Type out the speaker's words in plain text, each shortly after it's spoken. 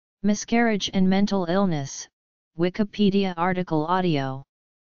Miscarriage and mental illness, Wikipedia article audio.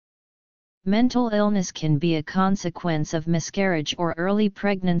 Mental illness can be a consequence of miscarriage or early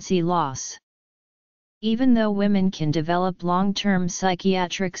pregnancy loss. Even though women can develop long-term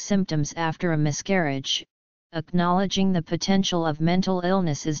psychiatric symptoms after a miscarriage, acknowledging the potential of mental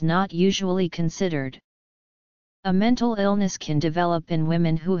illness is not usually considered. A mental illness can develop in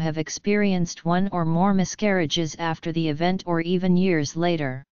women who have experienced one or more miscarriages after the event or even years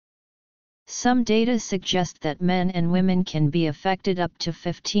later. Some data suggest that men and women can be affected up to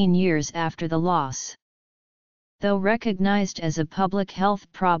 15 years after the loss. Though recognized as a public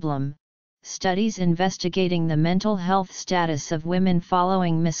health problem, studies investigating the mental health status of women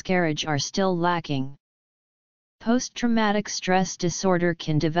following miscarriage are still lacking. Post-traumatic stress disorder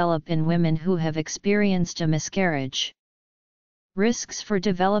can develop in women who have experienced a miscarriage. Risks for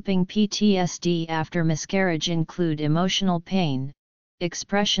developing PTSD after miscarriage include emotional pain,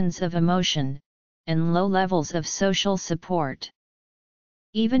 expressions of emotion, and low levels of social support.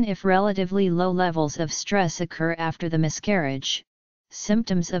 Even if relatively low levels of stress occur after the miscarriage,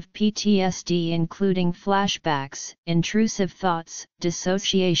 symptoms of PTSD including flashbacks, intrusive thoughts,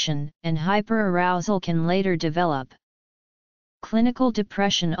 dissociation, and hyperarousal can later develop. Clinical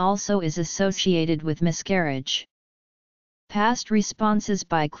depression also is associated with miscarriage. Past responses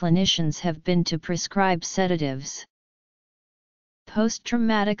by clinicians have been to prescribe sedatives.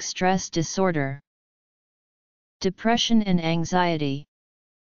 Post-traumatic stress disorder, depression and anxiety.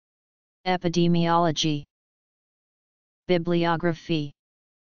 Epidemiology. Bibliography.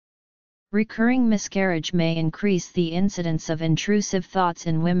 Recurring miscarriage may increase the incidence of intrusive thoughts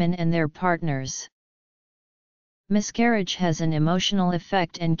in women and their partners. Miscarriage has an emotional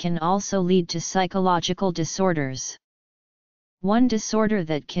effect and can also lead to psychological disorders. One disorder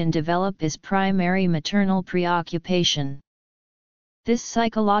that can develop is primary maternal preoccupation. This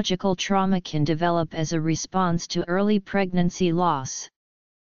psychological trauma can develop as a response to early pregnancy loss.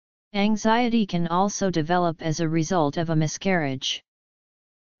 Anxiety can also develop as a result of a miscarriage.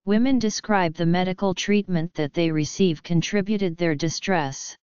 Women describe the medical treatment that they receive contributed their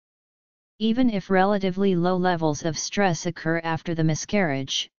distress. Even if relatively low levels of stress occur after the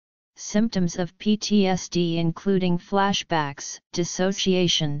miscarriage, symptoms of PTSD including flashbacks,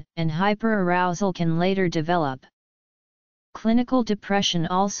 dissociation, and hyperarousal can later develop. Clinical depression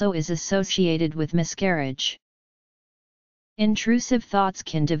also is associated with miscarriage. Intrusive thoughts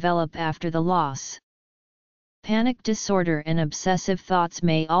can develop after the loss. Panic disorder and obsessive thoughts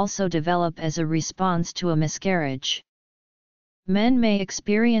may also develop as a response to a miscarriage. Men may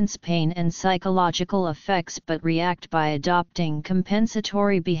experience pain and psychological effects but react by adopting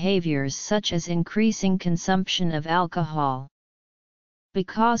compensatory behaviors such as increasing consumption of alcohol.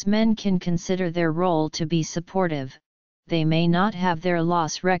 Because men can consider their role to be supportive, they may not have their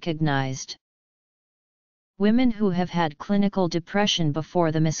loss recognized. Women who have had clinical depression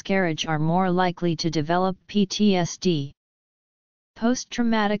before the miscarriage are more likely to develop PTSD.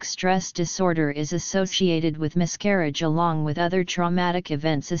 Post-traumatic stress disorder is associated with miscarriage along with other traumatic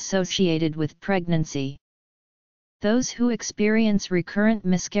events associated with pregnancy. Those who experience recurrent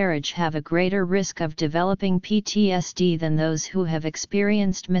miscarriage have a greater risk of developing PTSD than those who have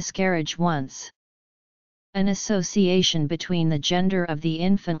experienced miscarriage once. An association between the gender of the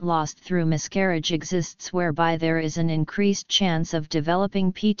infant lost through miscarriage exists whereby there is an increased chance of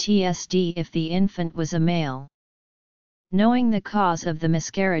developing PTSD if the infant was a male. Knowing the cause of the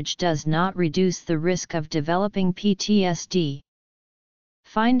miscarriage does not reduce the risk of developing PTSD.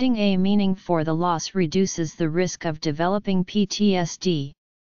 Finding a meaning for the loss reduces the risk of developing PTSD.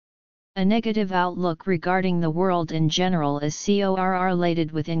 A negative outlook regarding the world in general is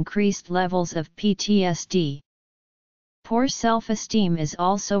correlated with increased levels of PTSD. Poor self-esteem is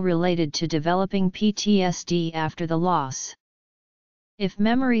also related to developing PTSD after the loss. If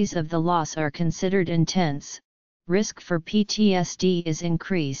memories of the loss are considered intense, risk for PTSD is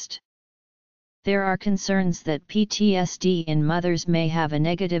increased. There are concerns that PTSD in mothers may have a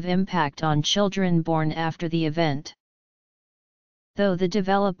negative impact on children born after the event. Though the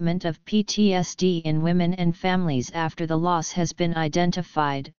development of PTSD in women and families after the loss has been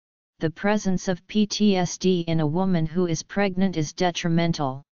identified, the presence of PTSD in a woman who is pregnant is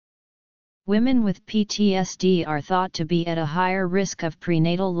detrimental. Women with PTSD are thought to be at a higher risk of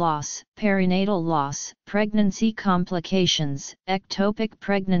prenatal loss, perinatal loss, pregnancy complications, ectopic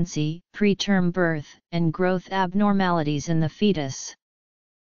pregnancy, preterm birth, and growth abnormalities in the fetus.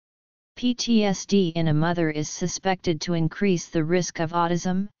 PTSD in a mother is suspected to increase the risk of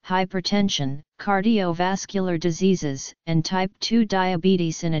autism, hypertension, cardiovascular diseases, and type 2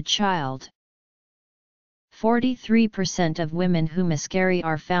 diabetes in a child. 43% of women who miscarry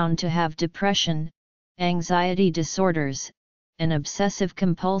are found to have depression, anxiety disorders, and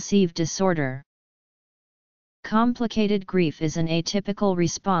obsessive-compulsive disorder. Complicated grief is an atypical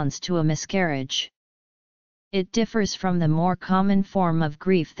response to a miscarriage. It differs from the more common form of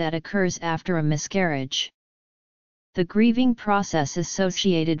grief that occurs after a miscarriage. The grieving process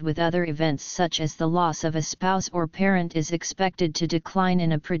associated with other events such as the loss of a spouse or parent is expected to decline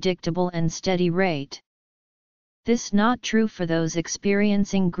in a predictable and steady rate. This not true for those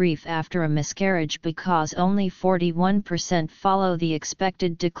experiencing grief after a miscarriage because only 41% follow the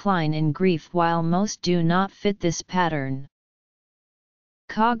expected decline in grief while most do not fit this pattern.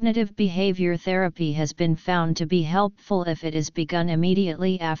 Cognitive behavior therapy has been found to be helpful if it is begun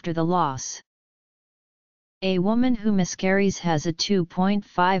immediately after the loss. A woman who miscarries has a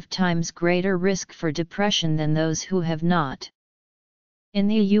 2.5 times greater risk for depression than those who have not. In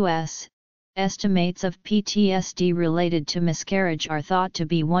the U.S., estimates of PTSD related to miscarriage are thought to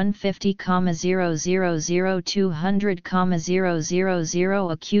be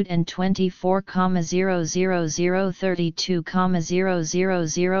 150,000-200,000 acute and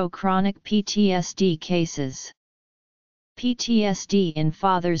 24,000-32,000 chronic PTSD cases. PTSD in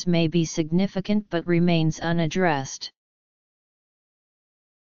fathers may be significant but remains unaddressed.